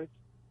against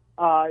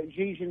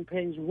Xi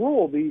Jinping's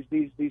rule, these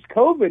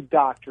COVID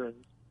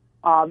doctrines.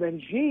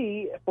 And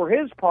Xi, for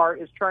his part,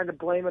 is trying to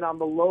blame it on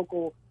the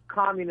local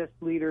communist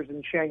leaders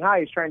in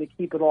Shanghai. He's trying to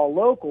keep it all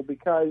local,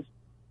 because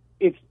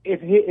if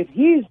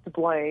he's to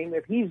blame,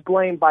 if he's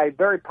blamed by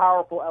very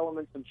powerful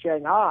elements in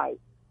Shanghai,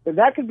 then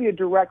that could be a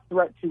direct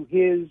threat to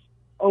his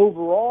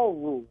overall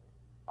rule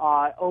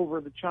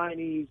over the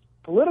Chinese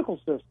political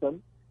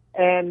system.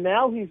 And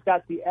now he's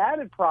got the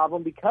added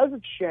problem, because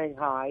it's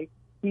Shanghai,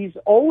 he's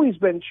always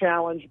been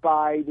challenged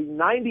by the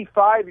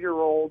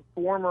 95-year-old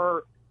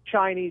former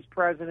Chinese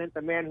president,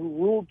 the man who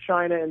ruled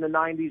China in the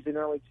 90s and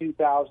early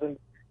 2000s,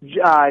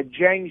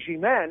 Jiang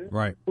Zemin,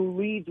 right, who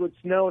leads what's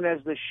known as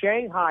the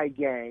Shanghai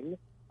Gang.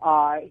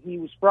 He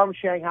was from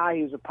Shanghai.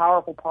 He was a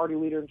powerful party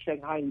leader in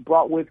Shanghai. He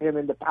brought with him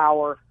into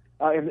power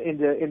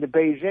into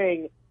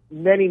Beijing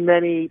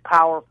many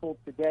powerful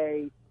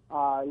today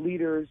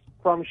leaders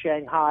from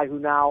Shanghai who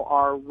now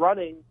are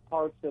running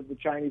parts of the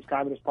Chinese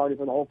Communist Party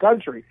for the whole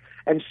country.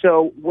 And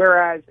so,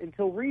 whereas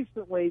until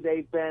recently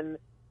they've been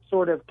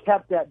sort of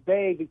kept at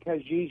bay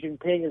because Xi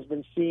Jinping has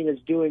been seen as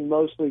doing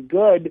mostly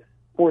good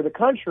for the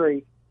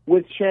country,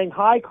 with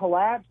Shanghai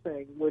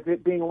collapsing, with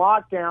it being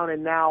locked down,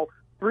 and now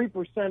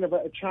 3%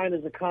 of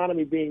China's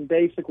economy being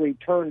basically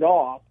turned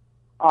off,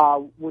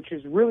 which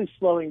is really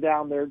slowing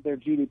down their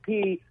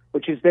GDP,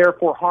 which is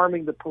therefore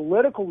harming the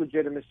political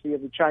legitimacy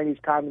of the Chinese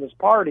Communist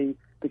Party,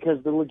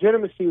 because the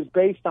legitimacy was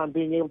based on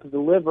being able to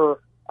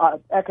deliver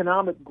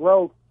economic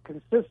growth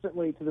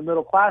consistently to the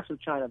middle class of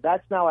China.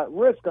 That's now at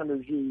risk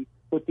under Xi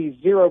with these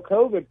zero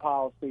COVID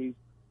policies.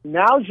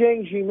 Now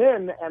Jiang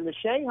Zemin and the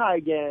Shanghai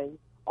gang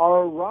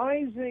are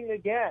rising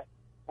again,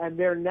 and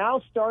they're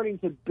now starting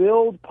to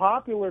build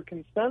popular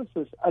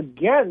consensus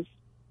against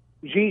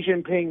Xi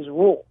Jinping's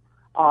rule.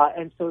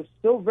 And so it's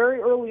still very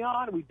early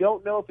on. We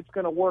don't know if it's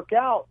going to work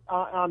out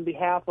on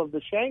behalf of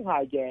the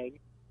Shanghai gang,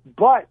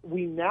 but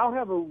we now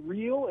have a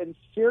real and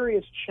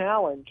serious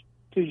challenge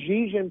to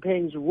Xi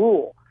Jinping's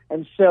rule.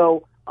 And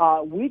so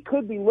we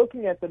could be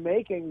looking at the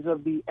makings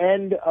of the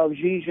end of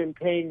Xi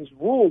Jinping's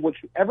rule, which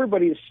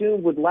everybody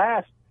assumed would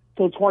last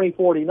till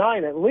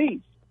 2049 at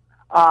least.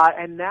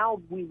 And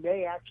now we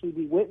may actually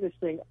be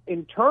witnessing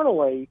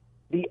internally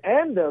the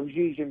end of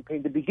Xi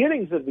Jinping, the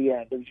beginnings of the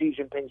end of Xi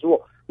Jinping's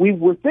rule. We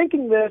were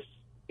thinking this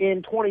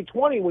in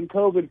 2020 when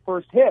COVID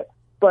first hit,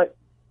 but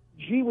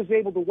Xi was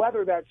able to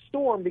weather that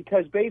storm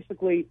because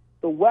basically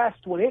the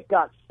West, when it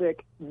got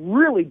sick, was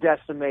really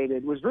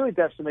decimated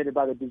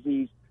by the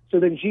disease. So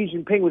then Xi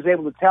Jinping was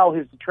able to tell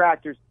his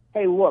detractors,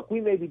 hey, look,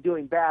 we may be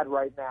doing bad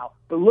right now,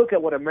 but look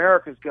at what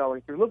America's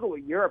going through. Look at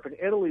what Europe and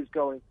Italy's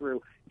going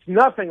through. It's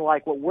nothing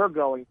like what we're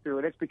going through,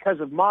 and it's because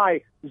of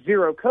my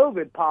zero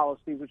COVID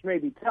policies, which may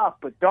be tough,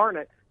 but darn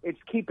it, it's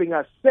keeping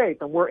us safe,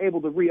 and we're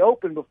able to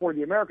reopen before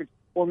the Americans.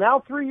 Well, now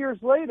 3 years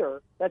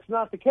later, that's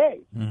not the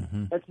case.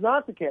 Mm-hmm. That's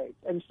not the case.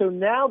 And so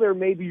now there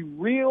may be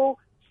real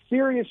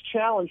serious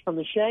challenge from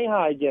the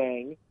Shanghai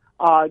gang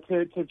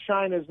to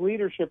China's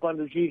leadership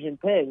under Xi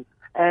Jinping.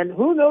 And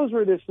who knows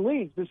where this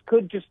leads? This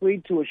could just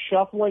lead to a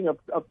shuffling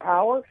of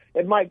power.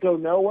 It might go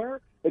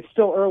nowhere. It's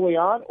still early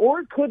on. Or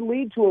it could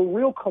lead to a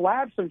real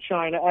collapse of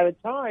China at a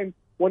time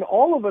when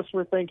all of us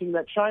were thinking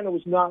that China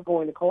was not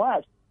going to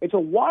collapse. It's a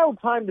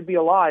wild time to be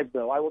alive,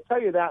 though. I will tell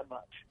you that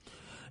much.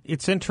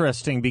 It's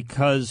interesting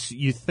because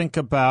you think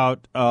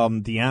about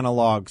the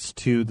analogs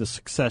to the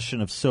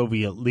succession of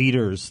Soviet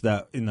leaders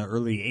that in the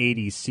early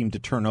 80s seemed to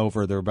turn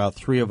over. There were about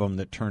three of them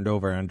that turned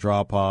over,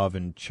 Andropov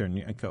and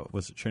Chernenko,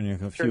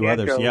 a few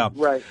others. Yeah.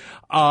 Right.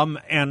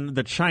 And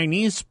the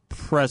Chinese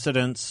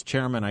presidents,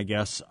 chairman, I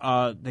guess,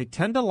 they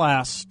tend to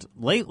last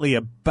lately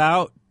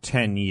about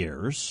 10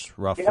 years,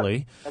 roughly.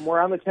 Yep. And we're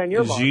on the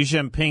 10-year mark. Xi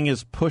Jinping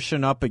is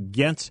pushing up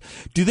against.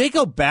 Do they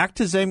go back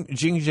to Jiang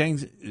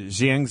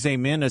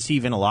Zemin? Is he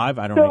even alive?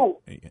 I don't know.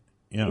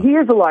 He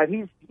is alive.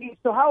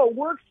 So how it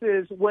works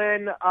is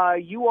when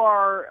you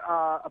are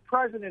a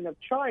president of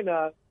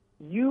China,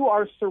 you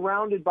are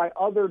surrounded by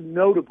other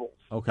notables.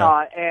 Okay.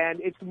 And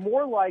it's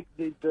more like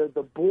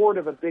the board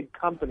of a big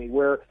company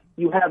where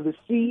you have the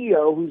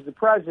CEO who's the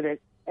president,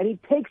 and he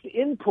takes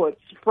inputs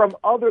from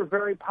other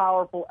very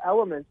powerful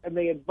elements, and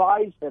they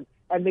advise him,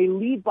 and they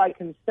lead by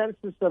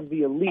consensus of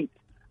the elite.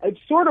 It's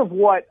sort of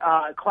what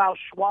Klaus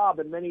Schwab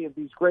and many of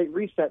these great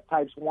reset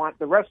types want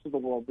the rest of the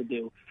world to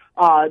do.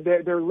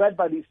 They're led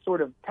by these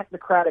sort of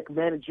technocratic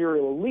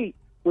managerial elite,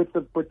 with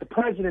the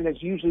president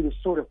as usually this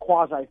sort of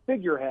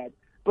quasi-figurehead.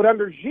 But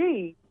under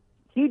Xi,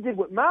 he did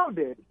what Mao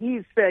did.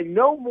 He's saying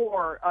no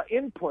more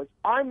inputs.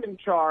 I'm in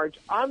charge.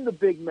 I'm the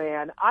big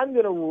man. I'm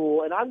going to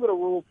rule, and I'm going to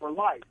rule for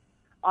life.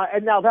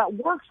 And now that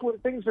works when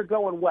things are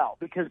going well,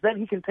 because then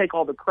he can take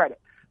all the credit.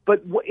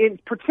 But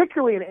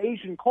particularly in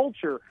Asian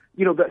culture,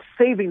 the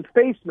saving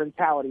face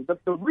mentality.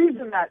 But the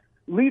reason that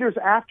leaders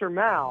after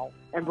Mao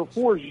and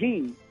before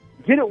Xi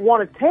didn't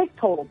want to take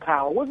total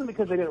power wasn't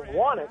because they didn't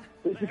want it.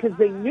 It was because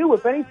they knew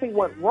if anything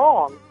went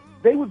wrong,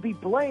 they would be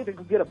blamed and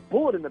could get a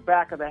bullet in the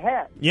back of the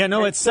head. Yeah,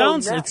 no, it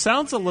sounds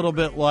a little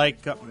bit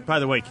like. By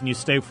the way, can you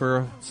stay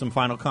for some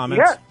final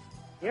comments?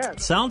 Yeah. It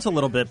sounds a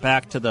little bit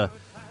back to the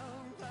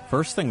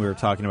first thing we were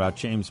talking about,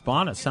 James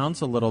Bond. It sounds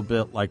a little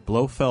bit like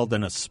Blofeld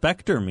in a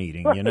Spectre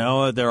meeting.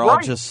 They're all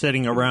just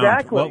sitting around.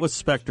 Exactly. What was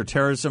Spectre?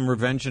 Terrorism,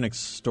 revenge, and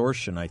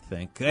extortion, I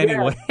think.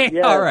 Anyway,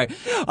 all right.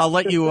 I'll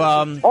let you.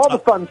 All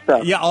the fun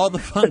stuff. Yeah, all the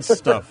fun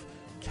stuff.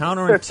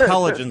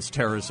 Counterintelligence,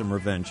 terrorism,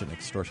 revenge, and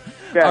extortion.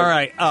 Okay. All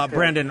right,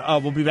 Brandon,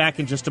 we'll be back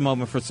in just a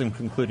moment for some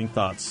concluding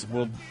thoughts.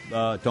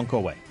 Don't go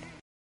away.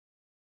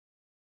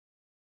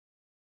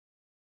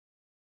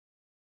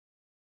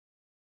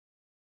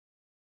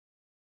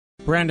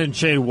 Brandon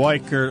J.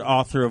 Weichert,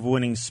 author of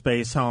Winning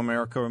Space, How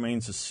America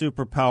Remains a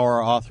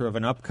Superpower, author of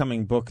an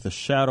upcoming book, The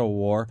Shadow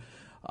War,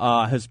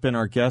 has been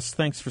our guest.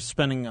 Thanks for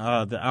spending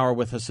the hour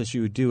with us as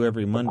you do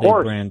every Monday,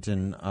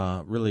 Brandon.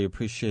 Really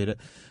appreciate it.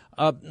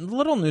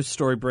 Little news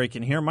story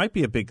breaking here. Might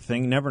be a big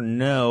thing. Never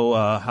know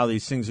how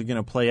these things are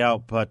going to play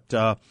out, but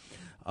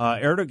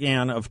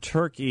Erdogan of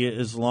Turkey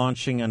is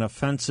launching an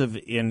offensive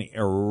in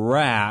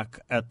Iraq.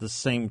 At the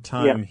same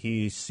time,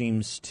 he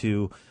seems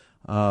to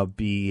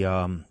be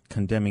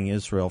condemning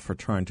Israel for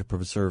trying to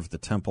preserve the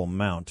Temple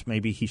Mount.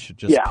 Maybe he should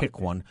just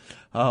pick one.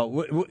 Talk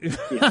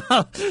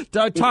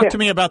to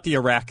me about the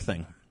Iraq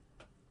thing.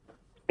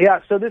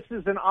 Yeah, so this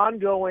is an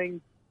ongoing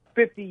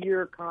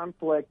 50-year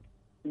conflict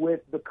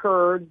with the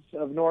Kurds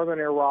of northern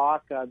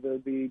Iraq.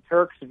 The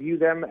Turks view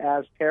them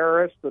as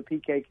terrorists, the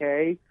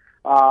PKK.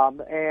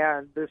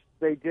 And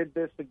they did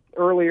this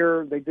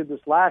earlier. They did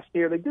this last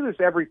year. They do this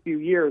every few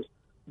years.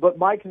 But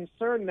my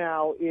concern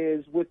now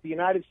is with the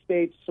United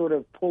States sort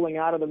of pulling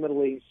out of the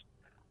Middle East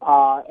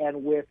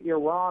and with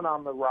Iran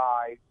on the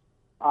rise,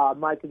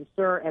 my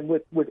concern, and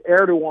with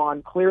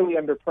Erdogan clearly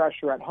under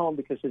pressure at home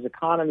because his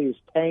economy is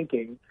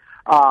tanking,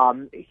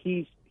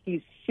 he's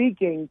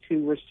seeking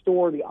to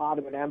restore the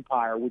Ottoman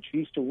Empire, which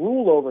used to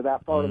rule over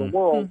that part of the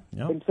world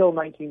until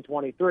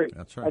 1923.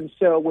 That's right. And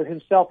so with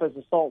himself as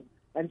a sultan.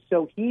 And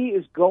so he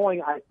is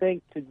going, I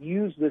think, to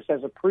use this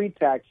as a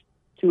pretext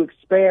to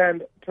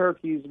expand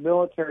Turkey's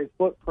military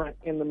footprint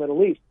in the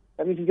Middle East.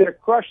 That means he's going to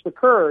crush the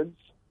Kurds.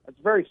 That's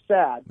very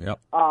sad. Yep.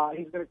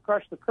 He's going to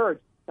crush the Kurds.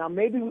 Now,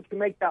 maybe we can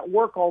make that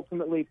work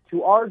ultimately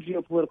to our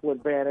geopolitical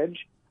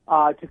advantage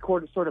to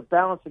sort of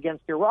balance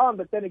against Iran.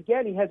 But then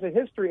again, he has a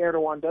history,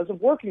 Erdogan does, of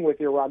working with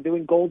Iran,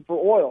 doing gold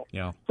for oil.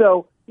 Yeah.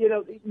 So,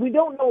 we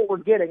don't know what we're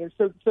getting. And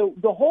so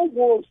the whole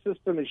world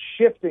system is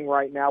shifting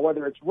right now,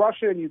 whether it's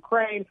Russia and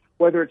Ukraine,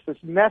 whether it's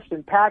this mess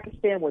in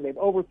Pakistan where they've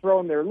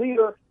overthrown their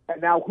leader,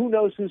 and now who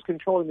knows who's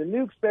controlling the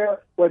nukes there,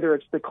 whether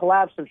it's the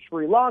collapse of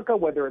Sri Lanka,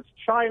 whether it's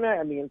China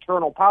and the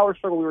internal power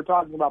struggle we were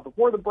talking about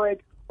before the break,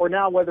 or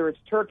now whether it's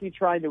Turkey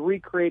trying to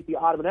recreate the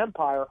Ottoman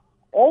Empire.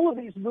 All of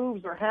these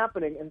moves are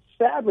happening, and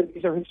sadly,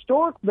 these are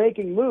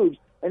historic-making moves,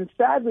 and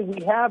sadly,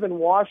 we have in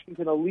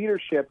Washington a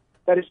leadership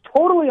that is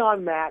totally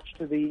unmatched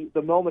to the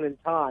moment in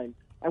time,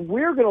 and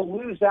we're going to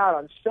lose out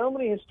on so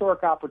many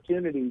historic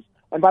opportunities,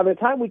 and by the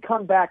time we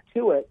come back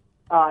to it,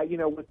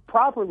 with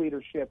proper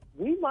leadership,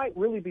 we might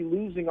really be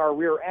losing our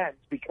rear ends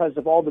because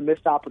of all the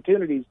missed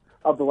opportunities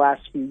of the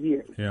last few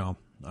years. Yeah,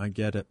 I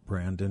get it,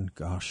 Brandon.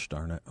 Gosh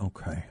darn it.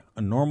 Okay.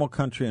 A normal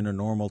country in a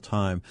normal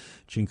time.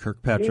 Gene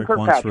Kirkpatrick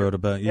once wrote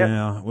about,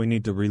 we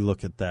need to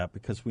relook at that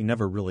because we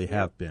never really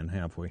have been,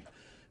 have we?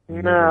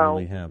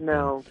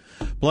 No.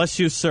 Bless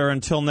you, sir.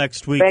 Until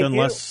next week,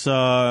 unless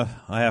I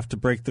have to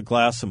break the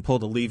glass and pull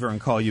the lever and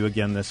call you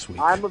again this week.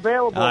 I'm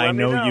available. I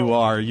know you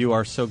are. You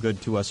are so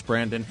good to us,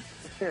 Brandon.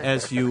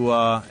 As you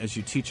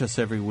teach us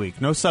every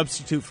week. No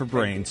substitute for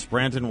brains.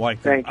 Brandon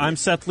Weichert. I'm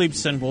Seth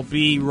Leibson. We'll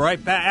be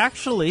right back.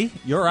 Actually,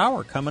 your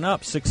hour coming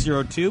up,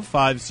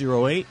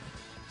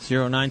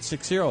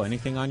 602-508-0960.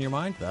 Anything on your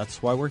mind?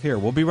 That's why we're here.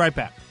 We'll be right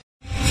back.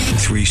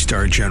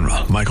 3-star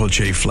General Michael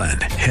J.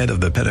 Flynn, head of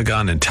the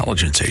Pentagon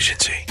Intelligence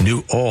Agency,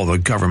 knew all the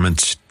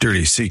government's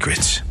dirty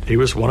secrets. He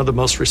was one of the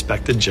most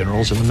respected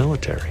generals in the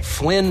military.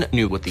 Flynn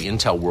knew what the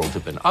intel world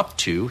had been up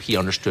to. He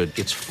understood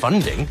its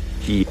funding.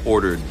 He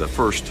ordered the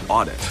first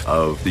audit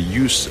of the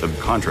use of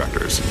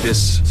contractors.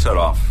 This set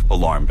off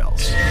alarm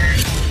bells.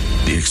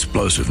 The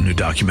explosive new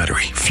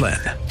documentary, Flynn,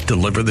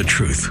 Deliver the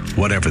Truth,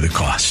 Whatever the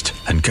Cost,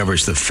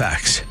 uncovers the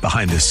facts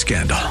behind this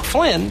scandal.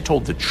 Flynn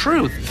told the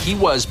truth. He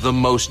was the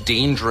most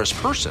dangerous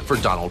person for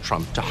Donald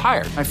Trump to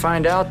hire. I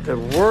find out the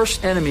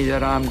worst enemy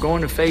that I'm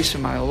going to face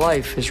in my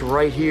life is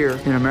right here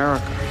in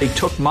America. They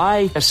took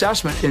my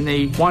assessment and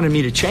they wanted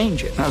me to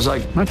change it. And I was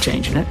like, I'm not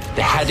changing it.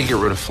 They had to get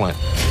rid of Flynn.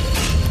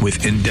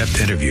 With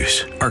in-depth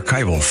interviews,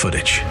 archival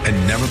footage, and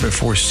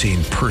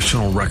never-before-seen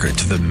personal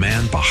records of the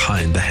man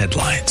behind the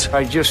headlines.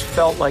 I just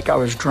felt like I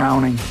was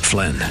drowning.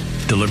 Flynn,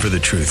 Deliver the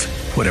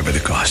Truth, Whatever the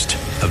Cost.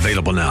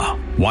 Available now.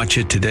 Watch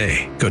it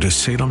today. Go to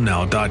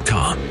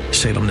salemnow.com.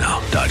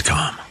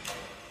 salemnow.com.